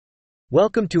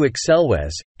Welcome to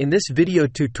Excelwes. In this video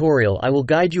tutorial I will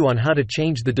guide you on how to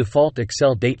change the default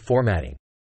Excel date formatting.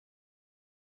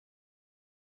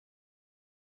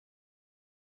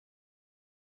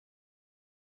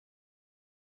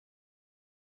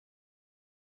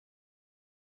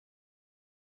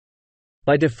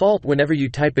 By default, whenever you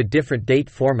type a different date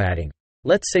formatting,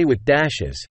 let's say with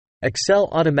dashes, Excel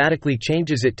automatically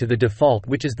changes it to the default,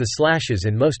 which is the slashes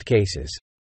in most cases.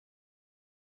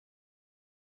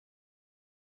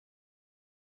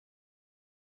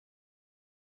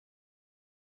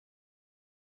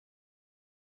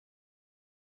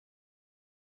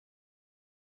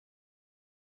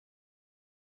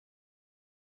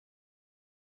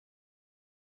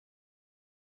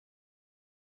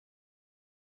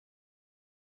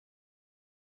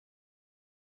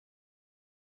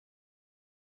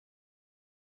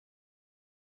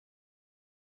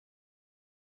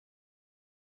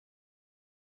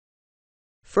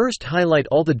 First, highlight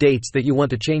all the dates that you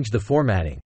want to change the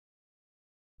formatting.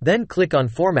 Then click on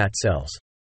Format Cells.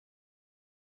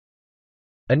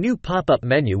 A new pop-up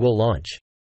menu will launch.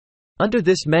 Under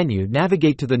this menu,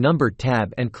 navigate to the Numbered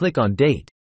tab and click on Date.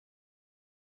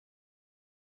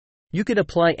 You can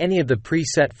apply any of the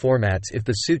preset formats if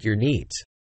they suit your needs.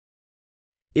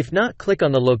 If not, click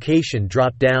on the Location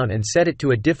drop-down and set it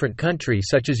to a different country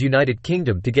such as United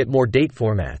Kingdom to get more date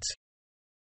formats.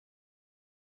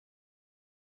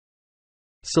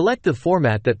 Select the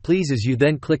format that pleases you,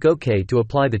 then click OK to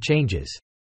apply the changes.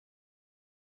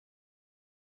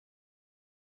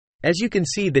 As you can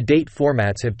see, the date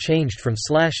formats have changed from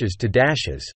slashes to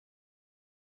dashes.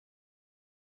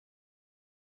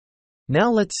 Now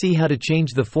let's see how to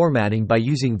change the formatting by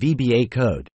using VBA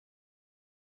code.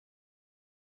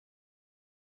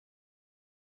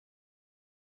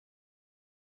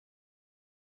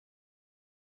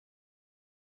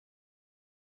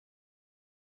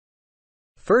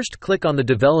 First, click on the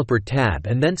Developer tab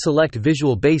and then select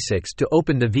Visual Basics to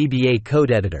open the VBA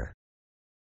code editor.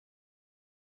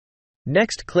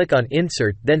 Next, click on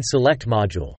Insert, then select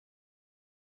Module.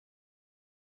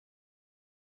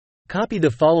 Copy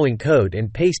the following code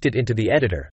and paste it into the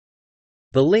editor.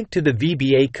 The link to the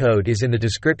VBA code is in the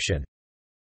description.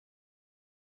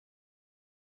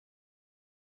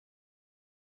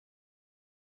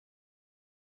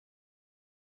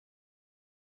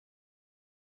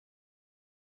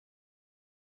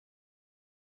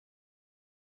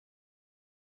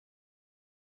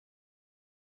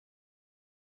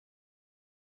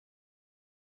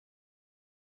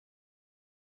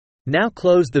 Now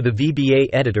close the VBA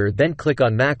editor, then click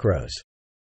on Macros.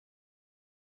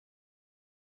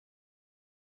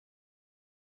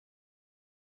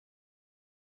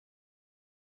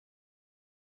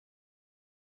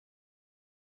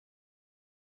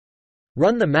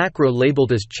 Run the macro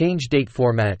labeled as Change Date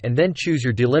Format and then choose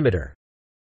your delimiter.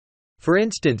 For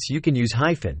instance, you can use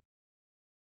hyphen.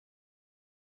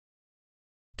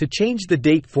 To change the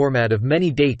date format of many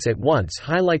dates at once,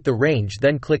 highlight the range,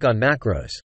 then click on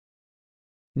Macros.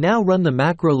 Now run the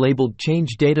macro labeled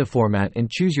Change Data Format and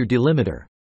choose your delimiter.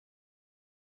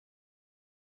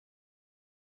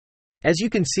 As you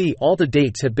can see, all the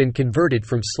dates have been converted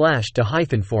from slash to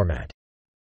hyphen format.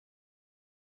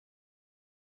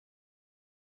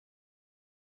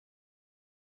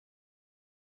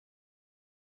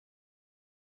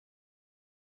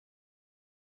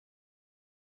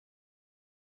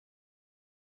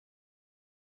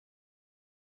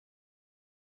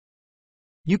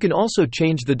 You can also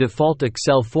change the default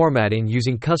Excel formatting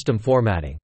using custom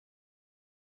formatting.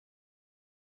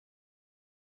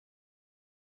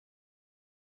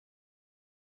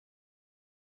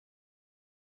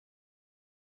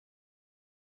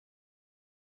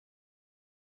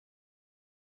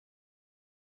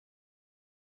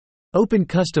 Open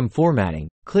Custom Formatting,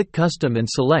 click Custom and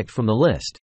select from the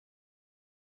list.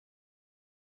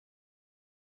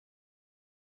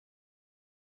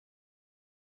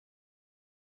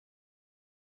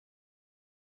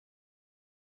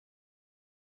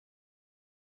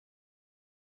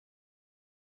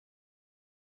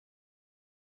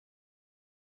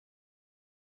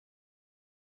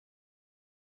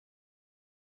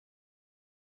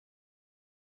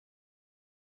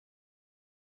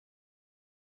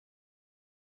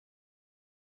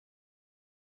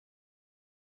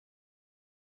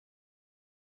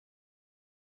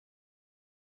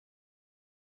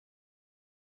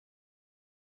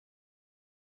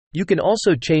 You can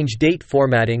also change date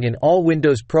formatting in all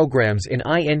Windows programs in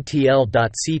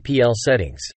intl.cpl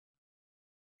settings.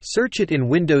 Search it in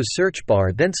Windows search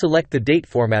bar, then select the date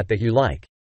format that you like.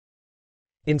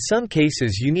 In some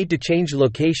cases you need to change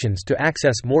locations to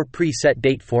access more preset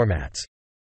date formats.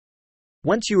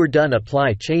 Once you are done,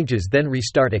 apply changes, then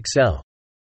restart Excel.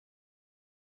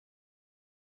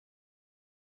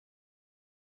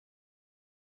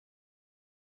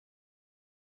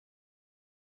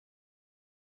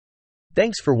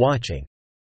 Thanks for watching.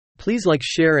 Please like,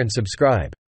 share and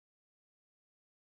subscribe.